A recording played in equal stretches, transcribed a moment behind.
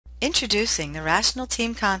Introducing the Rational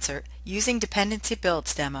Team Concert Using Dependency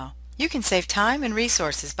Builds demo. You can save time and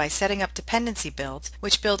resources by setting up dependency builds,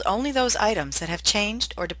 which build only those items that have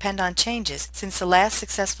changed or depend on changes since the last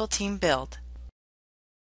successful team build.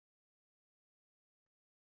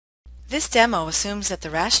 This demo assumes that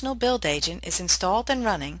the Rational Build agent is installed and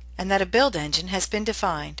running and that a build engine has been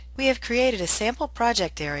defined. We have created a sample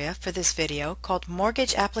project area for this video called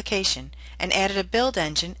Mortgage Application and added a build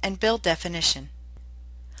engine and build definition.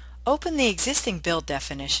 Open the existing build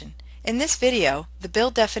definition. In this video, the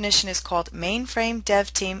build definition is called Mainframe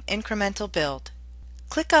Dev Team Incremental Build.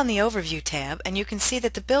 Click on the Overview tab and you can see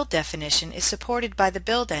that the build definition is supported by the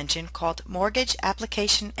build engine called Mortgage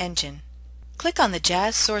Application Engine. Click on the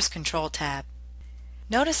Jazz Source Control tab.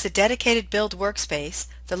 Notice the dedicated build workspace,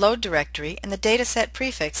 the load directory, and the dataset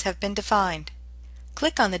prefix have been defined.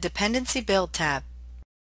 Click on the Dependency Build tab.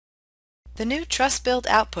 The new Trust Build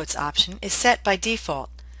Outputs option is set by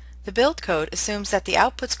default. The build code assumes that the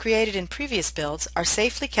outputs created in previous builds are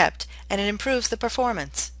safely kept and it improves the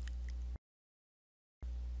performance.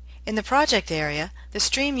 In the project area, the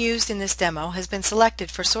stream used in this demo has been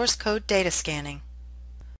selected for source code data scanning.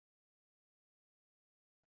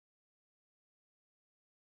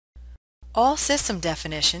 All system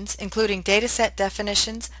definitions, including dataset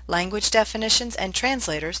definitions, language definitions, and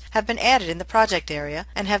translators, have been added in the project area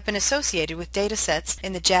and have been associated with datasets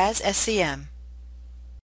in the Jazz SCM.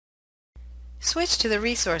 Switch to the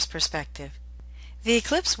resource perspective. The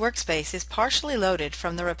Eclipse workspace is partially loaded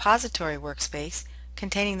from the repository workspace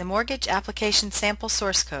containing the mortgage application sample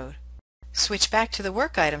source code. Switch back to the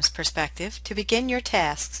Work Items perspective to begin your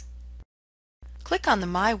tasks. Click on the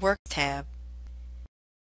My Work tab.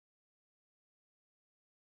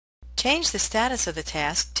 Change the status of the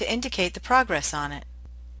task to indicate the progress on it.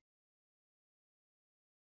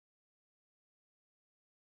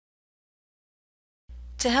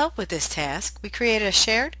 To help with this task, we created a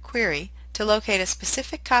shared query to locate a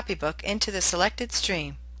specific copybook into the selected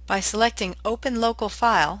stream. By selecting Open Local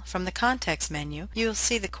File from the context menu, you will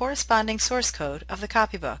see the corresponding source code of the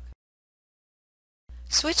copybook.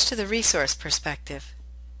 Switch to the resource perspective.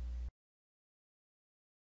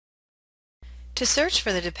 To search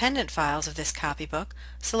for the dependent files of this copybook,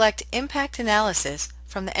 select Impact Analysis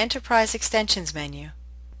from the Enterprise Extensions menu.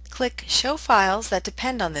 Click Show Files that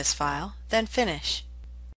depend on this file, then Finish.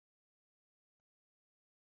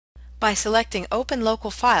 By selecting Open Local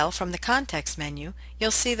File from the context menu, you'll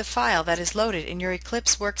see the file that is loaded in your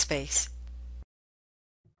Eclipse workspace.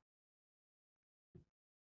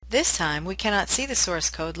 This time we cannot see the source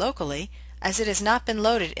code locally as it has not been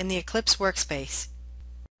loaded in the Eclipse workspace.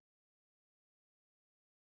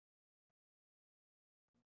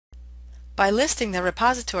 By listing the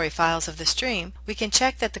repository files of the stream, we can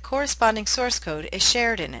check that the corresponding source code is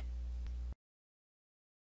shared in it.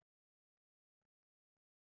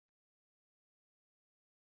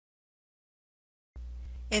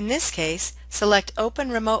 In this case, select Open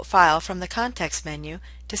Remote File from the context menu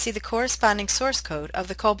to see the corresponding source code of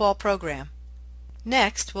the COBOL program.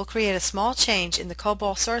 Next, we'll create a small change in the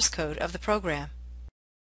COBOL source code of the program.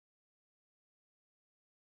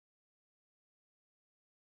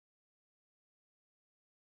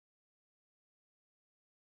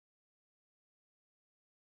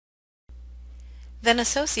 Then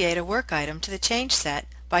associate a work item to the change set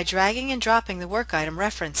by dragging and dropping the work item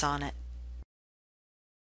reference on it.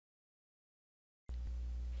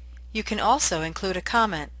 You can also include a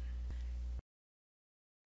comment.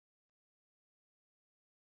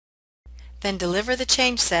 Then deliver the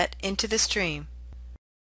change set into the stream.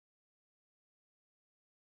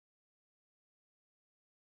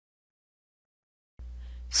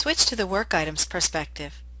 Switch to the Work Items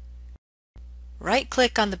perspective.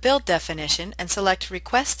 Right-click on the build definition and select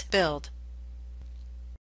Request Build.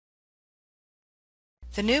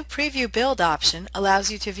 The new Preview Build option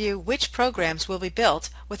allows you to view which programs will be built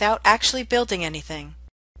without actually building anything.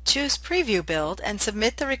 Choose Preview Build and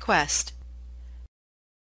submit the request.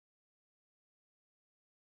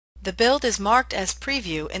 The build is marked as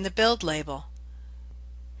Preview in the build label.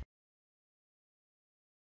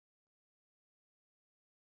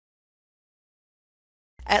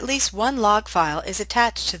 At least one log file is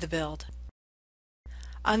attached to the build.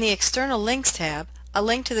 On the External Links tab, a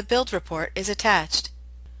link to the build report is attached.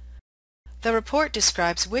 The report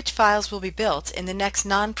describes which files will be built in the next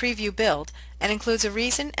non-preview build and includes a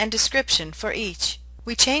reason and description for each.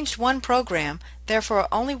 We changed one program, therefore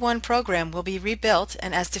only one program will be rebuilt,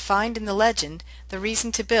 and as defined in the legend, the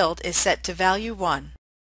reason to build is set to value 1.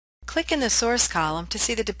 Click in the Source column to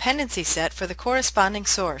see the dependency set for the corresponding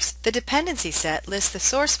source. The dependency set lists the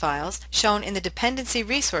source files shown in the Dependency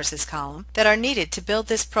Resources column that are needed to build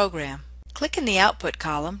this program. Click in the Output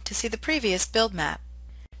column to see the previous build map.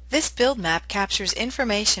 This build map captures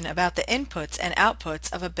information about the inputs and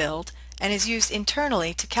outputs of a build and is used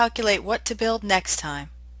internally to calculate what to build next time.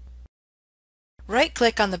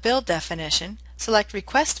 Right-click on the build definition, select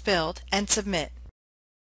Request Build, and submit.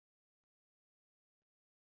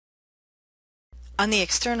 On the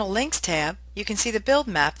External Links tab, you can see the build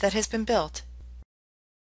map that has been built.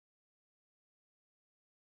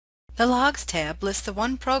 The Logs tab lists the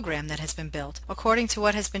one program that has been built according to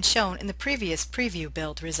what has been shown in the previous preview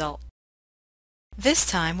build result. This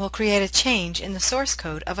time we'll create a change in the source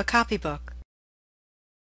code of a copybook.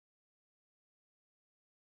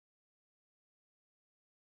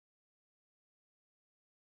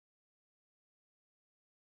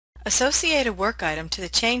 Associate a work item to the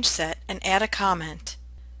change set and add a comment.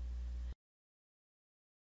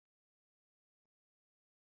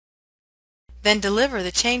 Then deliver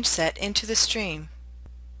the change set into the stream.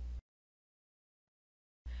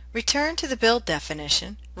 Return to the build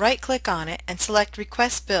definition, right-click on it and select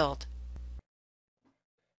Request Build.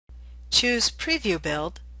 Choose Preview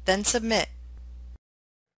Build, then submit.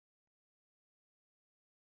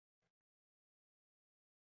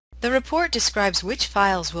 The report describes which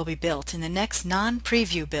files will be built in the next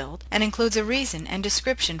non-preview build and includes a reason and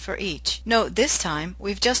description for each. Note this time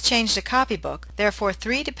we've just changed a copybook, therefore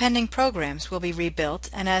 3 depending programs will be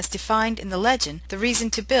rebuilt, and as defined in the legend, the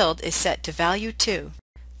reason to build is set to value 2.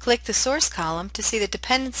 Click the Source column to see the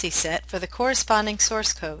dependency set for the corresponding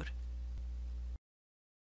source code.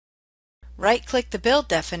 Right-click the build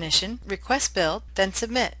definition, Request Build, then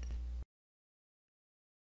submit.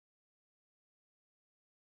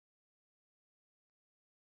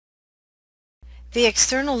 The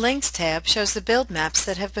External Links tab shows the build maps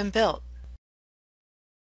that have been built.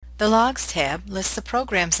 The Logs tab lists the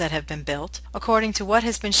programs that have been built according to what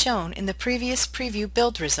has been shown in the previous preview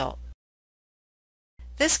build result.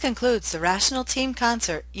 This concludes the Rational Team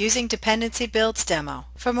Concert Using Dependency Builds demo.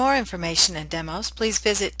 For more information and demos, please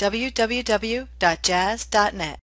visit www.jazz.net.